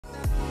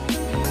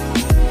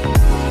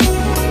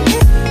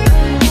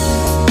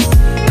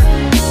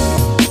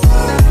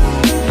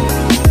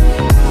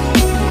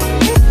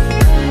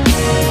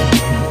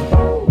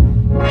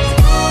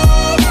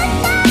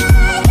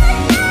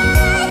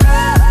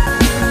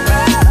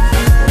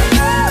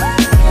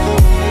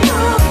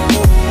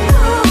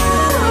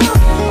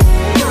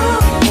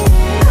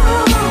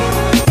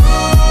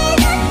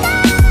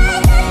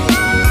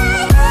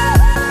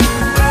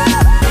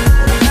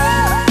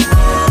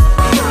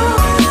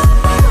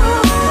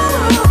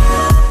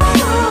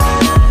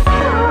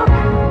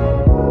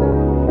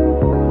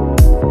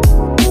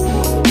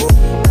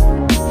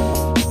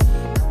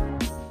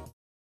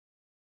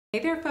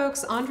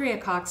folks, Andrea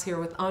Cox here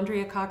with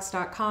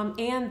AndreaCox.com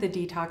and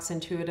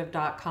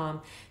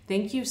thedetoxintuitive.com.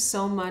 Thank you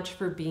so much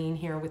for being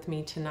here with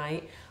me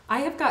tonight. I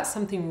have got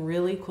something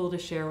really cool to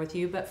share with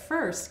you, but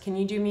first, can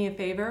you do me a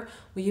favor?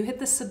 Will you hit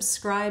the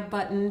subscribe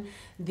button,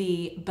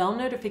 the bell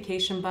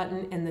notification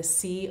button, and the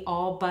see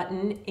all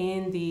button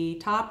in the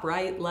top,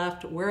 right,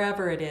 left,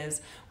 wherever it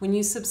is. When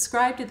you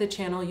subscribe to the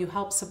channel, you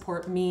help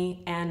support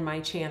me and my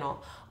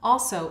channel.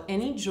 Also,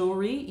 any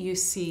jewelry you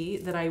see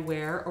that I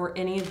wear or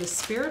any of the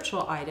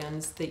spiritual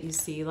items that you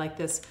see, like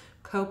this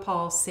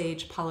Copal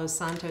Sage Palo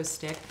Santo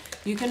stick,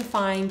 you can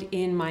find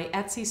in my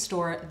Etsy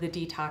store, The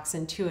Detox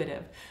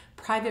Intuitive.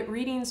 Private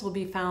readings will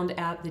be found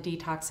at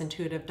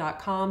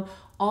thedetoxintuitive.com.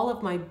 All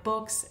of my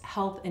books,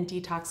 health and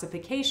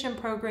detoxification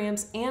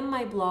programs, and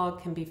my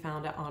blog can be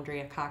found at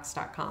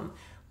AndreaCox.com.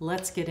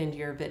 Let's get into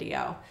your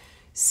video.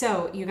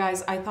 So you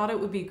guys, I thought it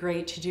would be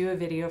great to do a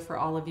video for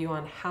all of you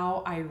on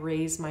how I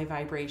raise my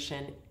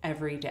vibration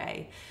every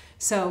day.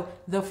 So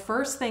the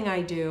first thing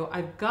I do,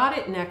 I've got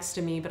it next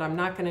to me, but I'm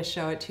not going to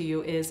show it to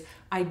you, is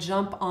I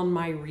jump on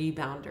my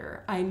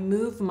rebounder. I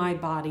move my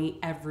body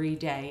every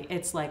day.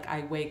 It's like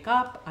I wake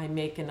up, I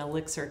make an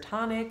elixir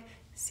tonic,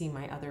 see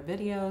my other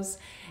videos,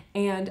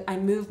 and I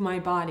move my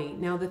body.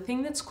 Now, the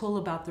thing that's cool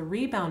about the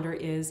rebounder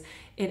is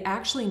it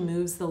actually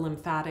moves the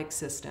lymphatic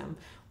system.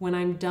 When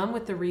I'm done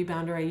with the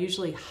rebounder, I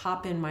usually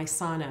hop in my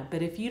sauna,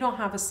 but if you don't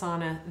have a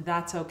sauna,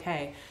 that's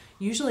okay.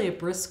 Usually a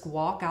brisk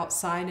walk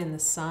outside in the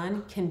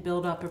sun can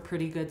build up a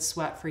pretty good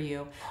sweat for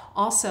you.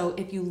 Also,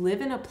 if you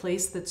live in a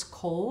place that's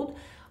cold,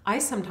 I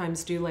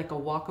sometimes do like a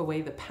walk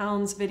away the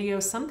pounds video,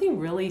 something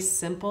really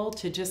simple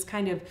to just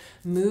kind of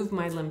move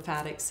my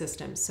lymphatic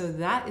system. So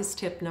that is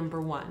tip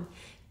number one.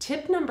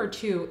 Tip number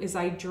two is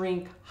I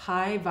drink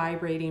high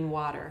vibrating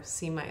water.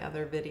 See my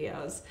other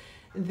videos.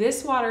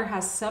 This water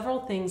has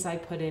several things I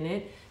put in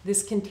it.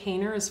 This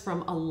container is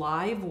from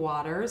Alive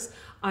Waters.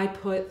 I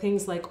put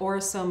things like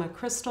Orosoma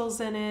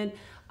crystals in it,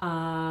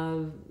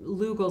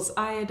 Lugol's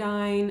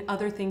iodine,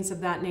 other things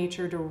of that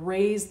nature to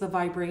raise the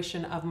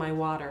vibration of my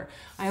water.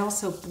 I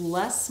also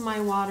bless my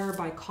water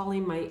by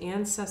calling my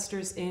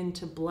ancestors in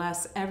to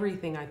bless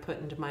everything I put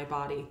into my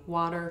body,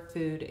 water,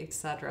 food,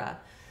 etc.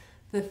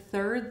 The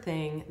third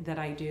thing that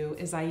I do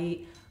is I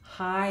eat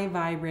high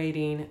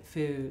vibrating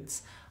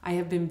foods. I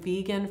have been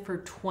vegan for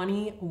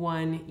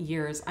 21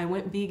 years. I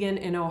went vegan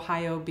in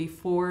Ohio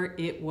before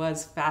it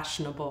was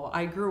fashionable.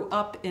 I grew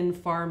up in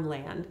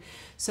farmland.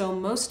 So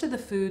most of the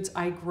foods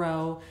I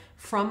grow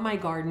from my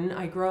garden,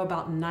 I grow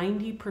about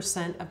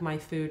 90% of my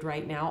food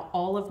right now.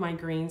 All of my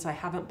greens, I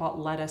haven't bought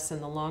lettuce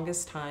in the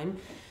longest time.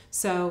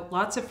 So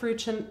lots of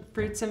fruits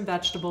and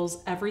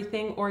vegetables,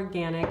 everything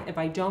organic. If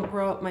I don't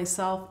grow it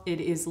myself, it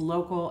is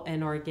local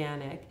and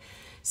organic.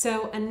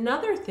 So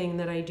another thing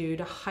that I do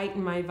to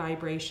heighten my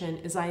vibration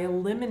is I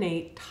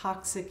eliminate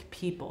toxic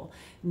people,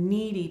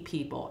 needy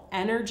people,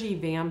 energy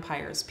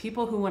vampires,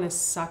 people who want to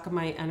suck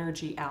my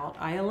energy out.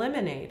 I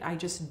eliminate. I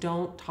just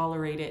don't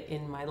tolerate it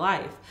in my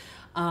life.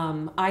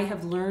 I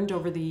have learned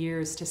over the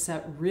years to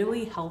set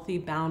really healthy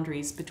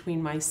boundaries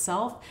between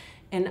myself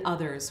and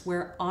others,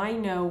 where I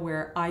know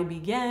where I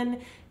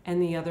begin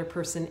and the other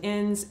person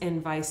ends,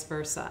 and vice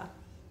versa.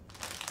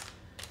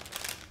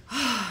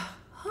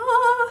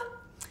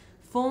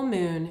 Full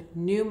moon,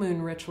 new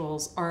moon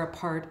rituals are a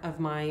part of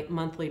my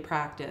monthly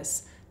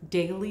practice.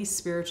 Daily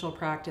spiritual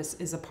practice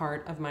is a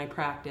part of my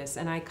practice,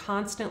 and I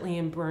constantly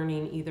am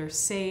burning either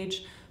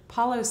sage,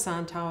 Palo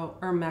Santo,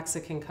 or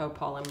Mexican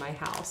copal in my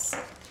house.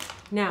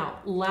 Now,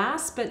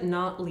 last but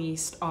not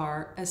least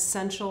are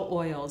essential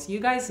oils. You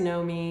guys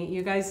know me.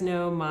 You guys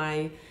know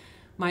my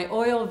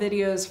oil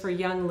videos for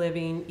Young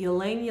Living.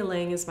 Ylang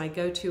Ylang is my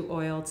go-to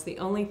oil. It's the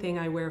only thing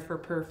I wear for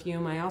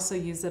perfume. I also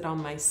use it on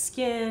my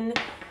skin.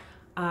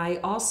 I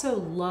also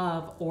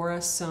love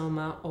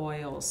Orosoma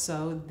oil.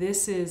 So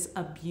this is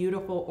a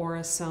beautiful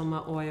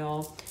Orosoma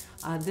oil.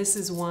 This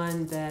is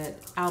one that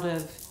out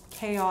of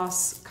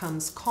chaos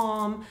comes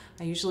calm.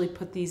 I usually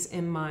put these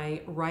in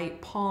my right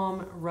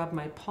palm, rub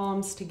my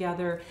palms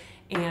together,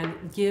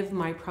 and give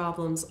my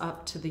problems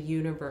up to the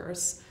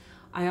universe.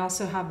 I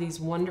also have these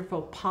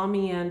wonderful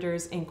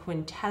pomeanders and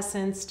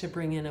quintessence to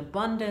bring in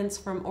abundance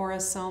from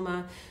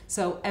Orosoma.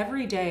 So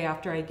every day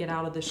after I get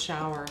out of the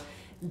shower,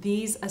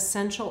 these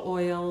essential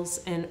oils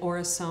and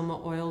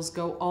Orosoma oils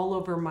go all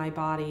over my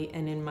body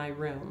and in my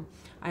room.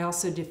 I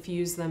also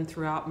diffuse them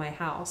throughout my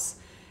house.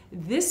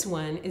 This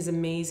one is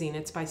amazing.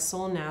 It's by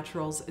Soul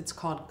Naturals. It's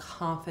called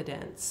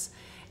Confidence.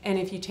 And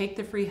if you take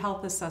the free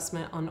health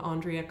assessment on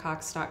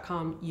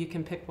AndreaCox.com, you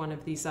can pick one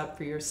of these up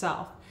for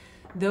yourself.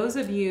 Those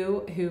of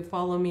you who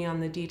follow me on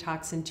the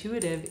Detox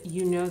Intuitive,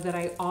 you know that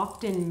I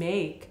often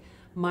make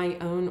my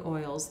own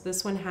oils.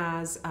 This one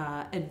has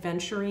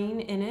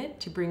adventurine in it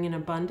to bring in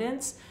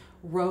abundance,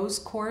 rose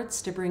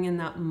quartz to bring in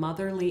that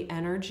motherly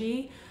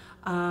energy.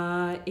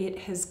 It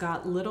has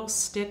got little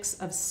sticks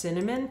of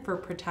cinnamon for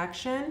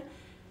protection.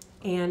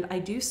 And I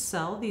do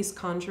sell these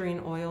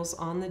conjuring oils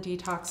on the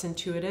Detox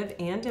Intuitive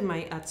and in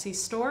my Etsy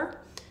store.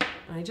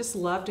 I just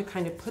love to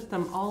kind of put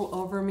them all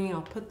over me.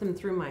 I'll put them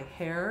through my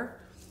hair.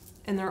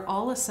 and they're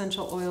all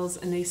essential oils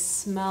and they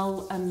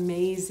smell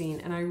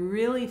amazing, and I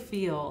really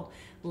feel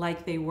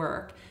like they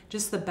work.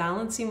 Just the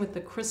balancing with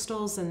the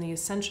crystals and the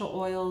essential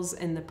oils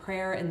and the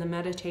prayer and the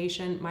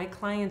meditation, my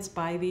clients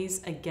buy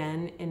these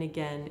again and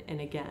again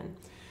and again.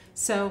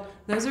 So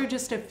those are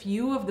just a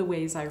few of the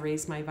ways I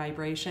raise my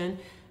vibration.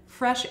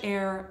 Fresh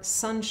air,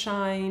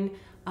 sunshine,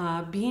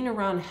 being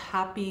around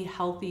happy,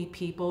 healthy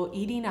people,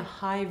 eating a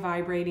high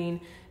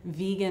vibrating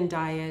vegan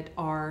diet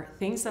are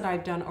things that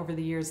I've done over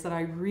the years that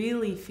I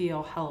really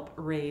feel help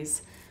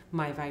raise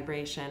my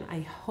vibration. I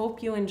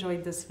hope you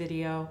enjoyed this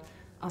video.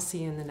 I'll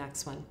see you in the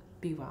next one.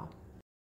 Be well.